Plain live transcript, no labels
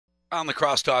On the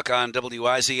Crosstalk on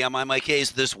WIZM, I'm Mike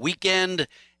Hayes. This weekend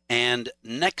and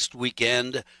next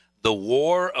weekend, the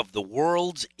War of the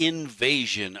Worlds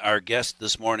Invasion. Our guest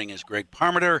this morning is Greg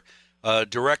Parmeter,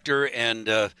 director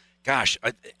and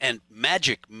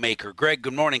magic maker. Greg,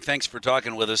 good morning. Thanks for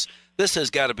talking with us. This has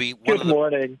got to be Good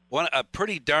morning. a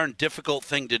pretty darn difficult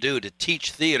thing to do, to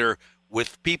teach theater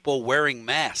with people wearing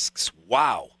masks.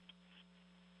 Wow.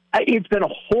 It's been a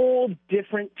whole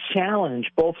different challenge,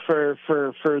 both for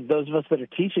those of us that are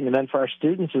teaching and then for our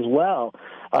students as well.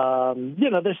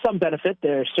 There's some benefit.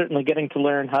 They're certainly getting to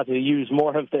learn how to use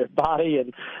more of their body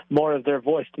and more of their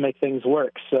voice to make things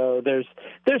work. So there's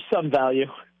some value.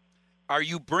 Are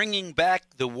you bringing back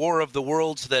the War of the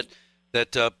Worlds that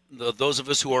those of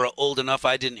us who are old enough,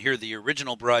 I didn't hear the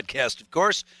original broadcast, of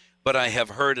course, but I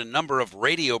have heard a number of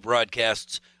radio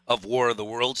broadcasts of War of the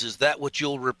Worlds. Is that what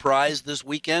you'll reprise this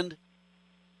weekend?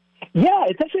 Yeah,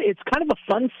 it's kind of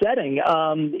a fun setting.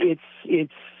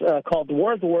 It's called The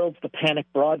War of the Worlds: The Panic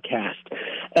Broadcast,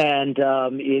 and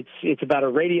it's about a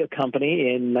radio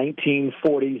company in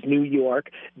 1940s New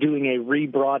York doing a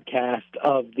rebroadcast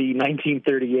of the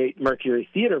 1938 Mercury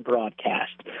Theater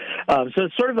broadcast. So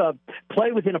it's sort of a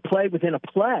play within a play within a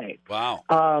play. Wow!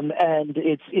 And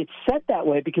it's set that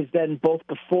way because then both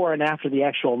before and after the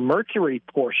actual Mercury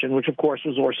portion, which of course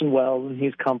was Orson Welles and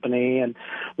his company, and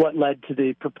what led to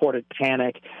the purported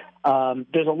panic.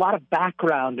 There's a lot of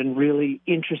background and really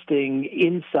interesting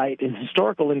insight and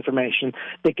historical information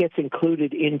that gets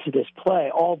included into this play,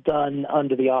 all done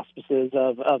under the auspices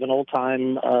of an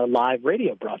old-time live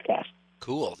radio broadcast.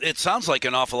 Cool. It sounds like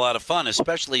an awful lot of fun,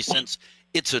 especially since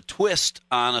it's a twist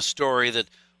on a story that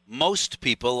most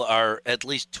people are, at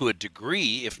least to a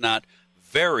degree, if not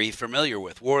very familiar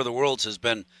with. War of the Worlds has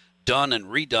been done and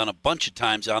redone a bunch of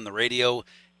times on the radio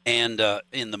and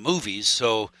in the movies,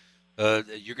 so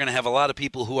you're going to have a lot of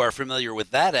people who are familiar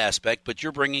with that aspect, but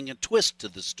you're bringing a twist to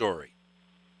the story.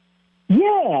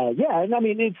 Yeah, and I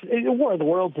mean, War of the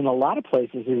Worlds in a lot of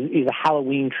places is a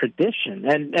Halloween tradition,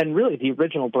 and really the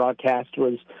original broadcast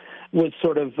was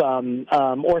sort of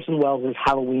Orson Welles'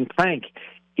 Halloween prank,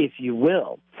 if you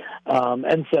will.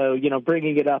 And so,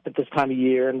 bringing it up at this time of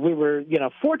year, and we were,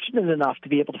 fortunate enough to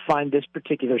be able to find this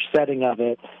particular setting of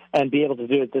it and be able to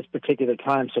do it this particular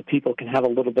time so people can have a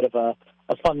little bit of a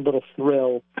fun little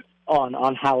thrill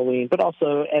on Halloween, but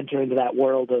also enter into that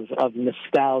world of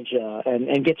nostalgia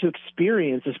and get to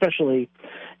experience, especially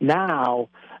now,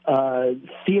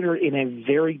 theater in a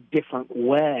very different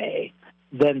way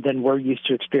than we're used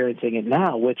to experiencing it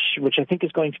now, which I think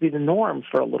is going to be the norm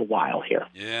for a little while here.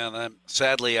 Yeah,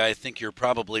 sadly, I think you're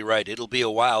probably right. It'll be a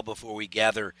while before we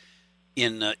gather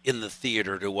in the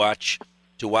theater to watch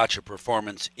a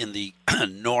performance in the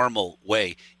normal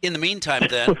way. In the meantime,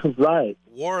 then, right.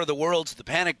 War of the Worlds, the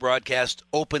Panic broadcast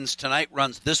opens tonight,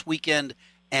 runs this weekend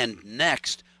and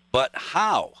next. But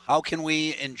how? How can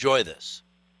we enjoy this?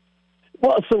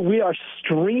 Well, so we are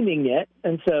streaming it,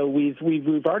 and so we've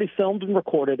already filmed and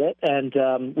recorded it, and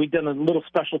we've done a little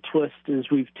special twist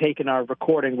is we've taken our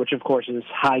recording, which of course is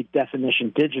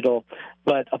high-definition digital,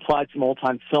 but applied some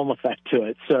old-time film effect to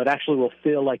it, so it actually will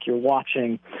feel like you're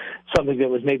watching something that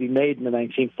was maybe made in the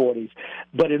 1940s.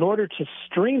 But in order to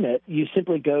stream it, you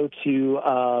simply go to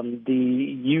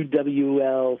the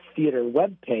UWL Theater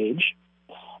webpage,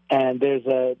 and there's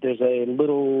a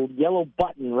little yellow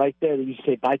button right there that you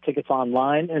say buy tickets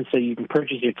online, and so you can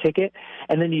purchase your ticket,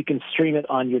 and then you can stream it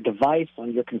on your device,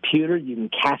 on your computer. You can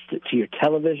cast it to your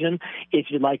television. If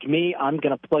you're like me, I'm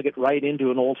going to plug it right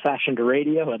into an old-fashioned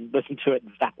radio and listen to it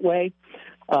that way.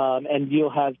 And you'll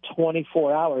have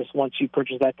 24 hours once you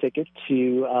purchase that ticket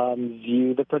to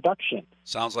view the production.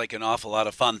 Sounds like an awful lot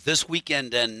of fun. This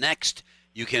weekend and next,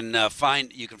 you can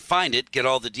find it, get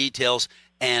all the details,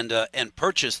 and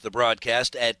purchase the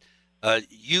broadcast at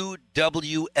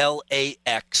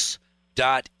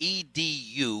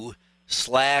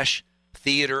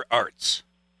uwlax.edu/theater arts.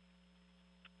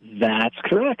 That's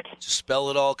correct. Spell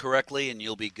it all correctly, and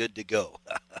you'll be good to go.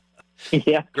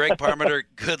 Yeah. Greg Parmeter,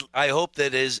 good. I hope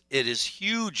that it is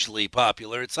hugely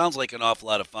popular. It sounds like an awful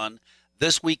lot of fun.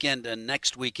 This weekend and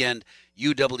next weekend,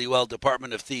 UWL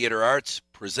Department of Theater Arts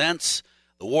presents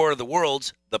The War of the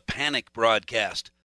Worlds, the Panic broadcast.